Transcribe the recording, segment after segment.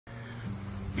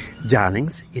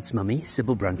Darlings, it's Mummy,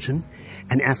 Sybil Bruncheon,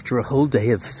 and after a whole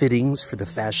day of fittings for the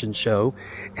fashion show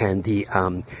and the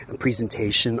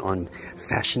presentation on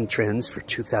fashion trends for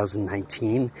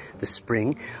 2019, the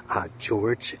spring,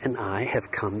 George and I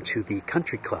have come to the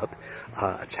country club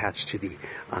attached to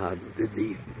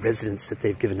the residence that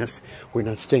they've given us. We're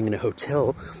not staying in a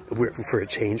hotel for a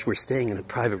change. We're staying in a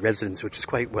private residence, which is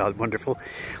quite wonderful.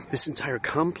 This entire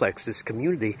complex, this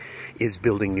community, is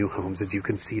building new homes, as you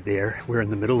can see there. We're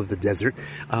in the middle of the desert.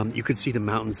 You can see the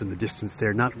mountains in the distance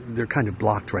there. They're kind of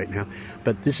blocked right now,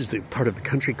 but this is the part of the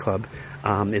country club.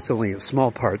 It's only a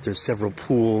small part. There's several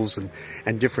pools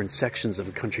and different sections of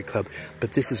the country club,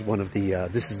 but this is one of the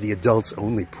this is the adults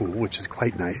only pool, which is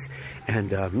quite nice.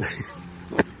 And I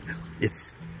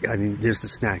mean, there's the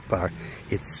snack bar.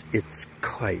 It's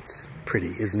quite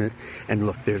pretty, isn't it? And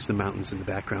look, there's the mountains in the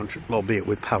background, albeit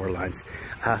with power lines.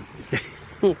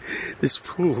 This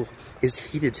pool is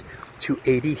heated to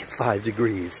 85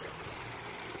 degrees.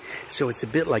 So it's a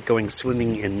bit like going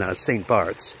swimming in St.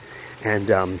 Bart's.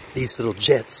 And these little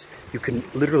jets, you can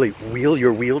literally wheel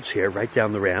your wheelchair right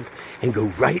down the ramp and go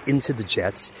right into the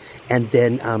jets, and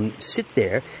then sit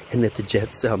there and let the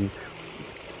jets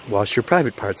wash your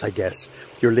private parts, I guess,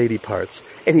 your lady parts.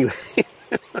 Anyway,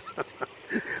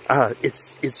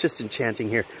 it's just enchanting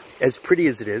here. As pretty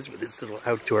as it is, with this little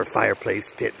outdoor fireplace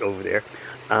pit over there.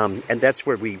 And that's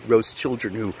where we roast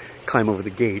children who climb over the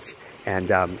gate and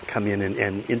come in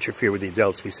and interfere with the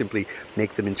adults. We simply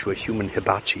make them into a human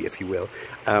hibachi, if you will.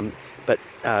 But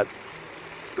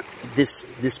this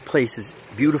place is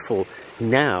beautiful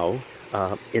now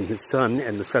in the sun,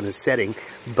 and the sun is setting,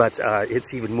 but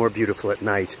it's even more beautiful at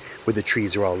night where the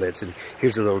trees are all lit. And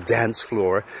here's a little dance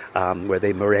floor where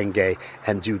they merengue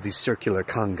and do the circular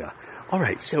conga. All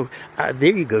right, so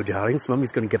there you go, darlings.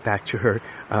 Mummy's going to get back to her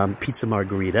pizza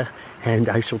margarita, and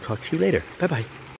I shall talk to you later. Bye-bye.